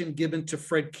information given to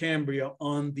Fred Cambria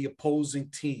on the opposing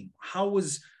team? How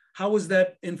was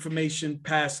that information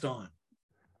passed on?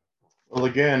 Well,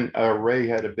 again, Ray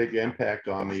had a big impact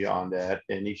on me on that.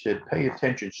 And he said, pay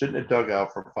attention, sit in the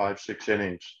dugout for 5-6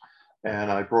 innings.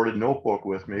 And I brought a notebook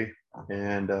with me.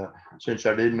 And since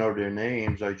I didn't know their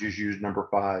names, I just used number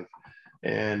 5.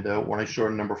 And when I saw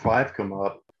number 5 come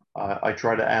up, I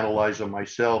tried to analyze them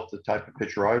myself, the type of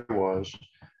pitcher I was,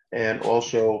 and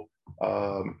also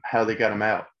how they got him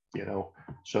out, you know.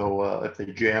 So if they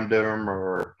jammed him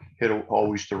or hit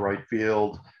always to right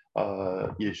field,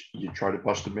 you try to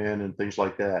bust them in and things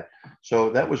like that. So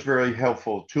that was very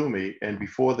helpful to me. And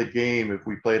before the game, if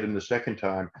we played him the second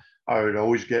time, I would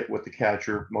always get with the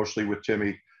catcher, mostly with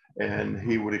Timmy, and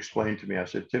he would explain to me. I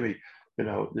said, Timmy,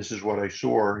 this is what I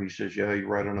saw. He says, yeah, you're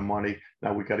right on the money.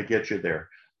 Now we got to get you there.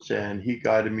 And he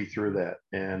guided me through that.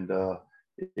 And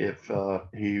if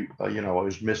he, I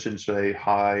was missing, say,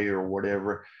 hi or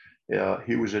whatever,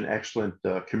 he was an excellent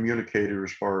communicator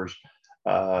as far as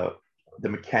the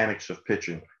mechanics of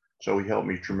pitching. So he helped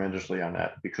me tremendously on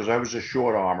that because I was a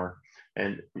short armor.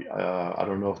 And I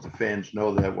don't know if the fans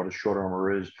know that, what a short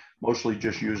armor is, mostly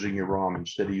just using your arm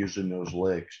instead of using those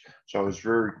legs. So I was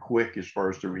very quick as far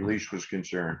as the release was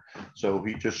concerned. So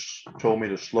he just told me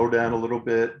to slow down a little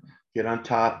bit, get on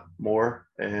top more,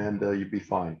 and you'd be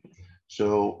fine.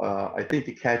 So I think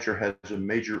the catcher has a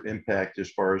major impact as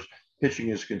far as pitching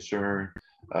is concerned.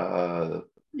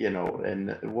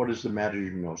 And what does the manager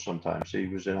even know sometimes? He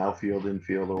was an outfield,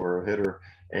 infield, or a hitter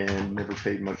and never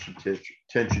paid much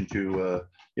attention to,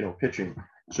 pitching.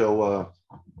 So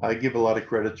I give a lot of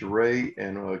credit to Ray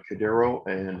and Cordero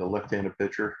and the left-handed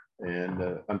pitcher.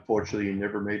 And unfortunately, he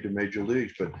never made the major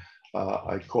leagues, but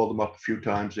I called him up a few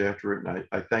times after it. And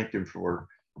I thanked him for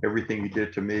everything he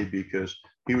did to me because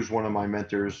he was one of my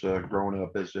mentors growing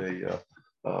up as a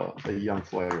young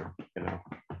player,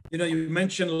 You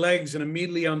mentioned legs, and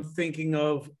immediately I'm thinking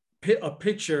of a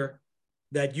pitcher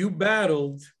that you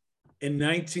battled in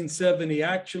 1970.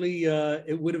 Actually,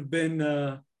 it would have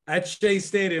been at Shea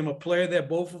Stadium, a player that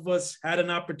both of us had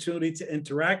an opportunity to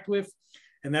interact with,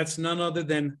 and that's none other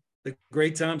than the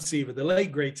great Tom Seaver, the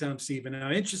late great Tom Seaver.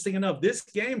 Now, interesting enough, this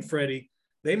game, Freddie,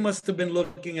 they must have been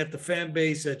looking at the fan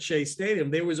base at Shea Stadium.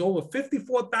 There was over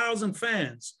 54,000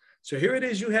 fans. So here it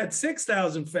is, you had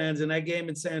 6,000 fans in that game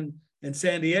in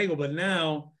San Diego, but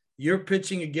now you're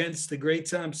pitching against the great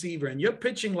Tom Seaver, and your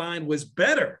pitching line was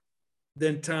better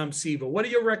than Tom Seaver. What are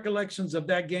your recollections of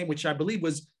that game, which I believe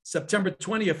was September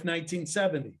 20th,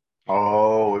 1970?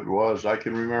 Oh, it was. I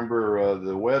can remember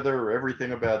the weather,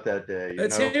 everything about that day.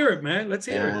 Let's hear it, man. Let's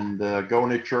hear it. And going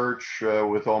to church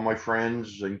with all my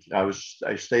friends, and I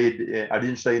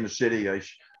didn't stay in the city.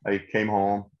 I came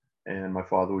home, and my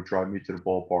father would drive me to the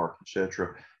ballpark,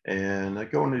 etc. And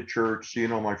going to church,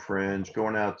 seeing all my friends,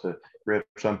 going out to grab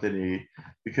something to eat,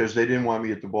 because they didn't want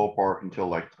me at the ballpark until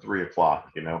like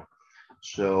 3:00,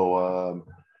 So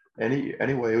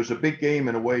anyway, it was a big game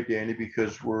in a way, Danny,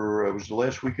 because it was the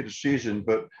last week of the season,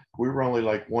 but we were only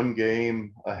like one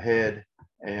game ahead,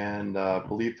 and I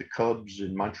believe the Cubs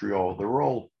in Montreal, they were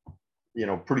all,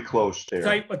 pretty close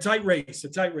there. A tight race.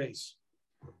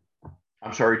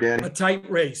 I'm sorry, Danny. A tight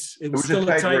race. It was still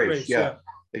a tight race. Yeah,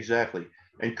 exactly.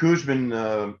 And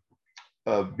Koosman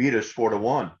beat us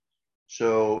 4-1.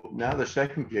 So now the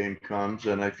second game comes,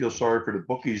 and I feel sorry for the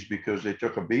bookies because they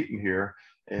took a beating here.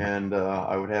 And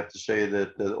I would have to say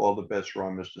that all the bets were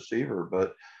on Mr. Seaver.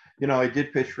 But, I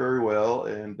did pitch very well.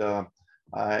 And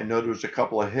I know there was a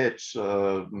couple of hits,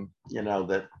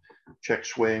 that check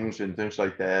swings and things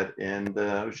like that. And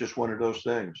it was just one of those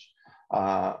things.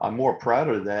 I'm more proud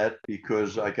of that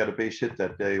because I got a base hit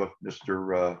that day with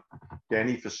Mr.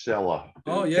 Danny Facella.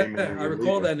 Oh, yeah. I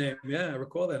recall that name. Yeah, I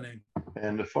recall that name.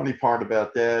 And the funny part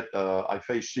about that, I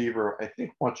faced Seaver, I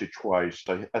think once or twice.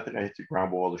 I think I hit the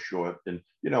ground ball to short. And,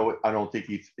 I don't think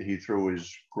he threw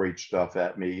his great stuff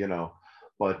at me,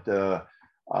 But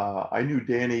I knew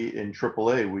Danny in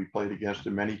AAA. We played against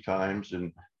him many times,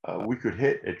 and we could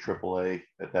hit at AAA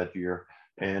at that year.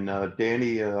 And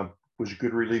Danny was a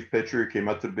good relief pitcher. He came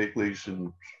up to the big leagues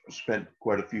and spent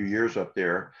quite a few years up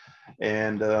there.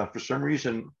 And for some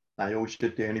reason, I always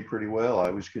hit Danny pretty well.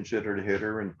 I was considered a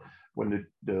hitter. And when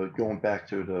going back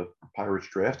to the Pirates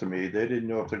drafted me, they didn't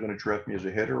know if they're going to draft me as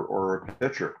a hitter or a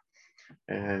pitcher.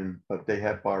 But they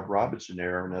had Bob Robinson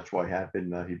there, and that's why it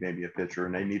happened. He made me a pitcher,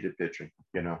 and they needed pitching,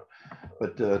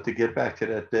 But to get back to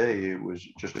that day, it was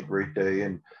just a great day.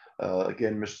 And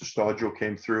again, Mr. Stargell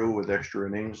came through with extra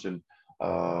innings, and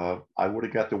I would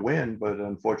have got the win, but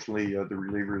unfortunately the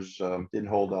relievers didn't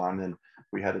hold on, and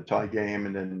we had a tie game,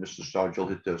 and then Mr. Stargell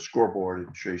hit the scoreboard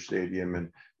at Shea Stadium, and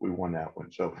we won that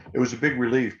one. So it was a big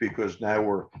relief because now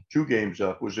we're 2 games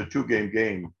up. It was a 2-game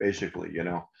game, basically,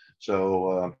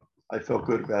 So I felt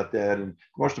good about that. And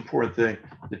most important thing,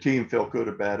 the team felt good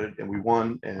about it, and we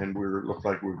won, and looked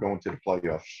like we were going to the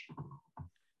playoffs.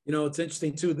 It's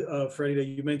interesting too, Freddie, that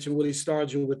you mentioned Willie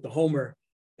Stargell with the homer.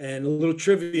 And a little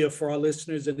trivia for our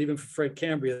listeners, and even for Fred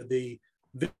Cambria, the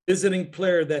visiting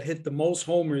player that hit the most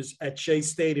homers at Shea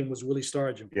Stadium was Willie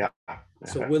Stargell. Yeah.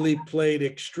 So Willie played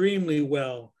extremely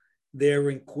well there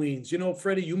in Queens.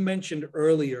 Freddie, you mentioned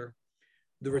earlier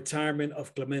the retirement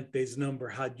of Clemente's number?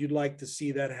 How'd you like to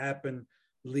see that happen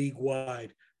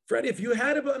league-wide? Freddie, if you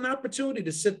had an opportunity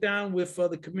to sit down with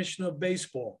the commissioner of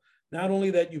baseball, not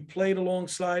only that you played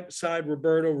alongside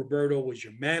Roberto was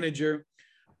your manager,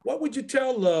 what would you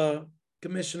tell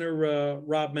Commissioner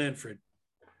Rob Manfred?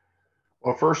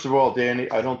 Well, first of all, Danny,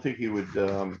 I don't think he would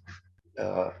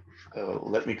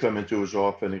let me come into his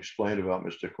office and explain about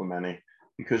Mr. Clemente,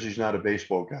 because he's not a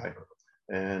baseball guy.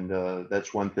 And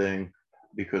that's one thing,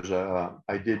 because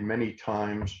I did many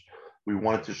times. We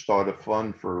wanted to start a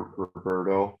fund for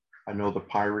Roberto. I know the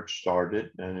Pirates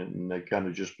started, and they kind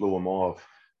of just blew him off.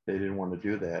 They didn't want to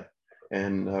do that.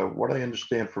 And what I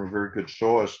understand from a very good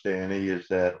source, Danny, is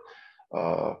that,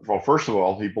 well, first of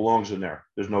all, he belongs in there.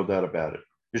 There's no doubt about it.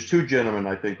 There's two gentlemen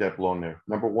I think that belong there.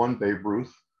 Number one, Babe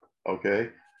Ruth. Okay.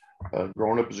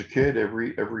 Growing up as a kid,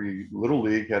 every little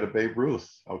league had a Babe Ruth.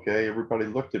 Okay. Everybody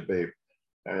looked at Babe.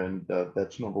 And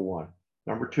that's number one.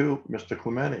 Number two, Mr.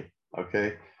 Clemente.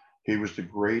 Okay. He was the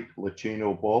great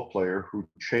Latino ball player who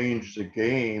changed the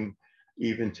game,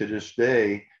 even to this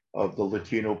day, of the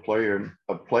Latino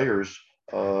players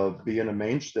being a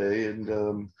mainstay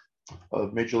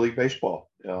of Major League Baseball.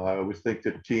 I would think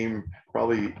that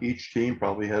each team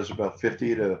probably has about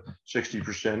 50 to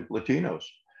 60% Latinos.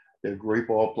 They're great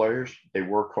ball players. They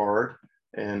work hard,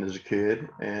 and as a kid,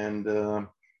 and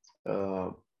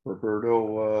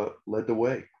Roberto led the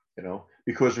way,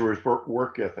 because of his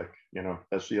work ethic.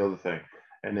 That's the other thing.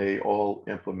 And they all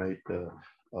implement,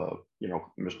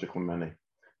 Mr. Clemente.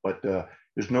 But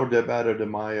there's no doubt about it in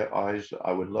my eyes.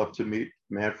 I would love to meet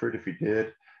Manfred if he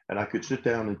did. And I could sit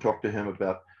down and talk to him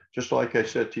about, just like I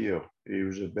said to you, he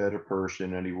was a better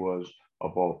person than he was a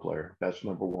ball player. That's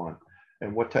number one.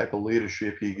 And what type of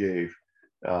leadership he gave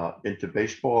into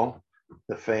baseball,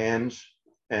 the fans,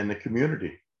 and the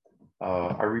community.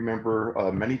 I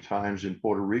remember many times in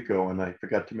Puerto Rico, and I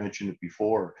forgot to mention it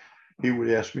before, he would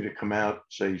ask me to come out,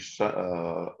 say,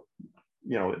 a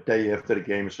day after the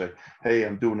game and say, hey,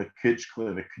 I'm doing a kids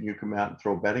clinic. Can you come out and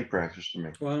throw batting practice to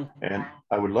me? Wow. And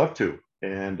I would love to.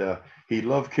 And he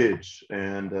loved kids.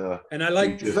 And I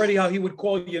like Freddie, how he would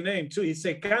call your name too. He'd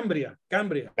say Cambria.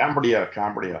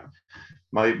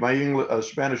 My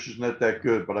English, Spanish is not that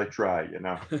good, but I try,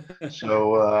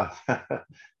 So,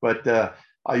 but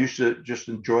I used to just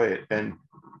enjoy it. And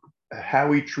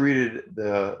how he treated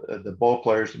the ball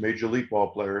players, the major league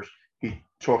ball players, he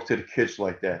talked to the kids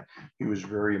like that. He was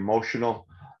very emotional.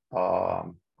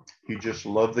 He just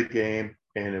loved the game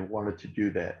and wanted to do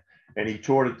that. And he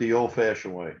taught it the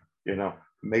old-fashioned way,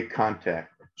 make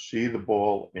contact, see the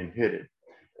ball and hit it.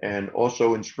 And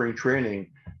also in spring training,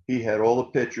 he had all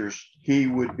the pitchers. He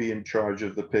would be in charge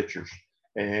of the pitchers.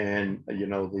 And,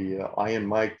 the Iron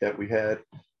Mike that we had,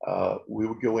 we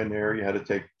would go in there, you had to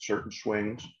take certain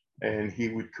swings, and he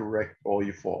would correct all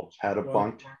your faults, how to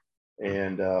bunt,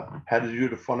 and how to do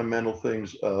the fundamental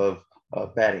things of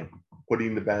batting,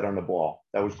 putting the bat on the ball.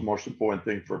 That was the most important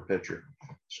thing for a pitcher.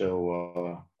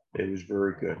 So it was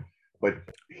very good. But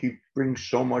he brings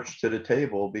so much to the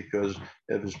table because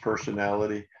of his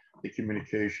personality, the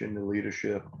communication, the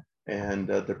leadership, and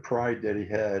the pride that he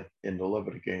had in the love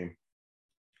of the game.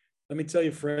 Let me tell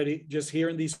you, Freddie, just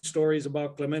hearing these stories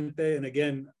about Clemente, and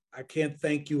again, I can't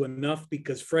thank you enough,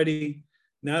 because Freddie,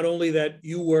 not only that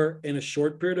you were in a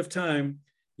short period of time,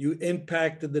 you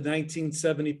impacted the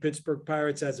 1970 Pittsburgh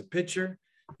Pirates as a pitcher.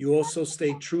 You also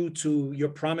stayed true to your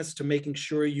promise to making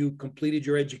sure you completed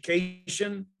your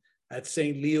education at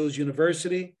St. Leo's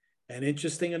University. And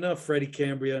interesting enough, Freddie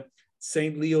Cambria,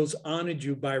 St. Leo's honored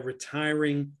you by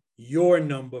retiring your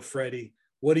number, Freddie.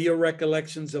 What are your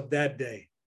recollections of that day?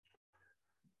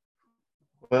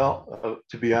 Well,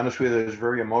 to be honest with you, it was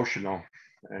very emotional.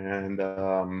 And,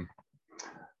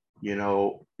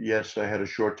 yes, I had a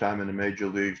short time in the major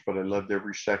leagues, but I loved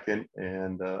every second.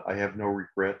 And I have no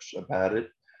regrets about it.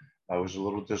 I was a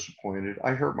little disappointed.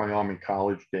 I hurt my arm in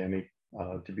college, Danny,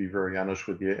 to be very honest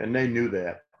with you. And they knew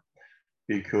that,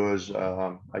 because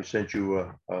I sent you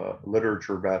a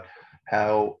literature about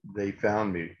how they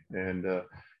found me. And,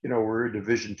 we're a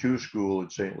Division II school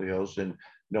at St. Leo's, and,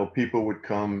 people would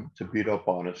come to beat up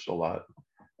on us a lot.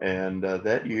 And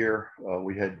that year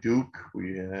we had Duke,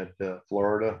 we had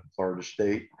Florida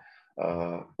State,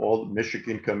 all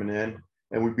Michigan coming in,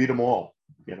 and we beat them all,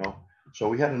 So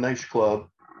we had a nice club.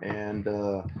 And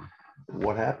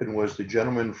what happened was the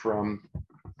gentleman from,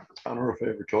 I don't know if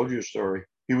I ever told you a story,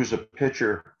 he was a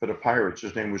pitcher for the Pirates.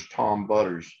 His name was Tom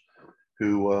Butters,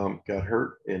 who got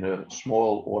hurt in a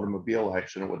small automobile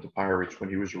accident with the Pirates when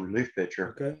he was a relief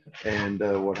pitcher. Okay. And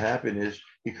what happened is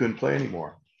he couldn't play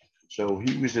anymore. So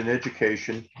he was in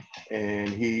education, and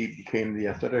he became the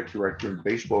athletic director and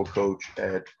baseball coach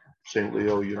at St.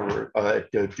 Leo at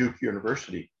Duke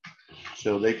University.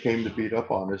 So they came to beat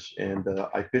up on us, and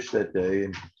I pitched that day,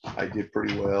 and I did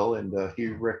pretty well. And he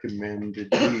recommended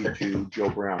me to Joe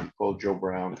Brown. He called Joe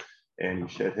Brown, and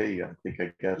he said, "Hey, I think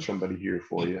I got somebody here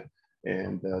for you."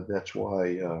 And that's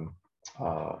why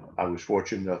I was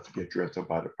fortunate enough to get drafted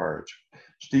by the Pirates.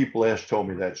 Steve Blass told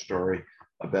me that story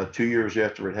about 2 years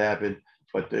after it happened,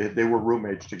 but they were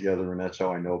roommates together, and that's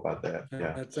how I know about that.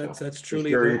 Yeah, that's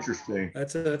truly very interesting.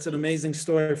 That's an amazing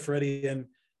story, Freddie. And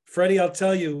Freddie, I'll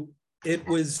tell you, it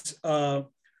was a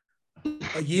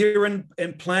year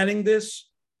in planning this,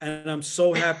 and I'm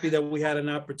so happy that we had an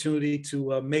opportunity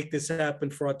to make this happen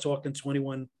for our Talking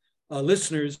 21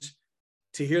 listeners,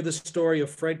 to hear the story of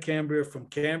Fred Cambria from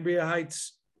Cambria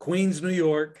Heights, Queens, New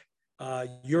York,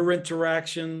 your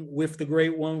interaction with the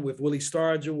great one, with Willie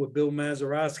Stargell, with Bill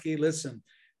Mazeroski. Listen,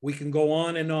 we can go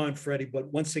on and on, Freddie,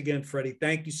 but once again, Freddie,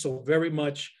 thank you so very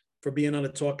much for being on the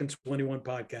Talking 21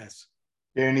 podcast.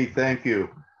 Danny, thank you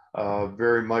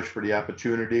very much for the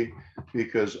opportunity,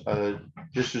 because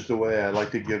this is the way I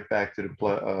like to give back to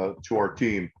to our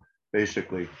team.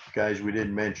 Basically, guys we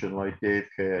didn't mention, like Dave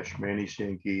Cash, Manny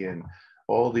Sinke, and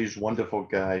all these wonderful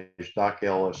guys, Doc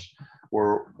Ellis,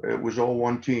 it was all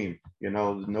one team. You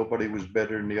know, nobody was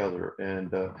better than the other,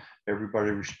 and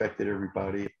everybody respected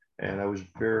everybody. And I was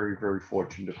very, very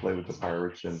fortunate to play with the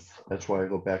Pirates, and that's why I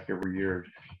go back every year,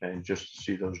 and just to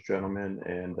see those gentlemen.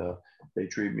 And they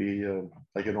treat me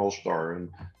like an all-star. And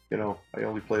you know, I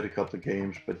only played a couple of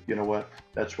games, but you know what?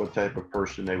 That's what type of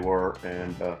person they were,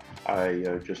 and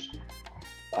I'm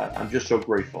just so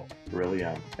grateful, really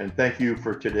am. And thank you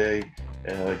for today,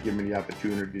 giving me the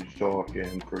opportunity to talk,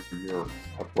 and for your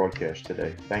broadcast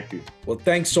today. Thank you. Well,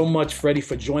 thanks so much, Freddie,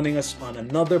 for joining us on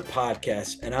another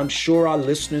podcast. And I'm sure our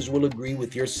listeners will agree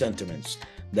with your sentiments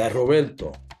that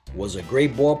Roberto was a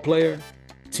great ball player,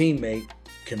 teammate,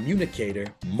 communicator,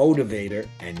 motivator,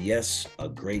 and yes, a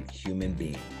great human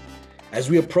being. As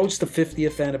we approach the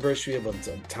 50th anniversary of his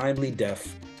untimely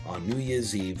death on New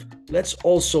Year's Eve, let's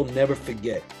also never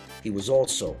forget he was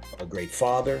also a great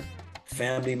father,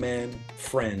 family man,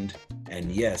 friend,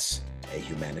 and yes, a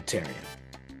humanitarian.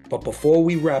 But before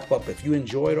we wrap up, if you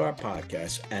enjoyed our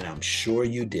podcast, and I'm sure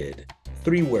you did,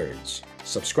 3 words: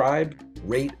 subscribe,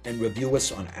 rate, and review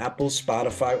us on Apple,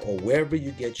 Spotify, or wherever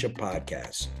you get your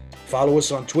podcasts. Follow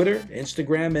us on Twitter,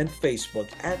 Instagram, and Facebook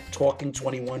at Talking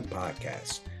 21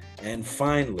 Podcast. And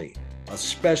finally, a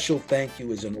special thank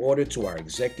you is in order to our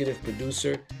executive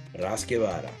producer, Ras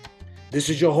Guevara. This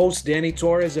is your host, Danny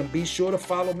Torres, and be sure to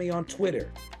follow me on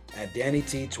Twitter at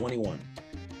DannyT21.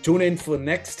 Tune in for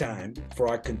next time for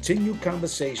our continued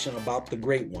conversation about the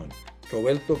great one,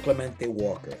 Roberto Clemente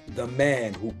Walker, the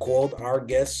man who called our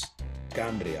guests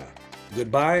Cambria.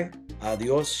 Goodbye,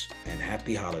 adios, and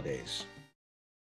happy holidays.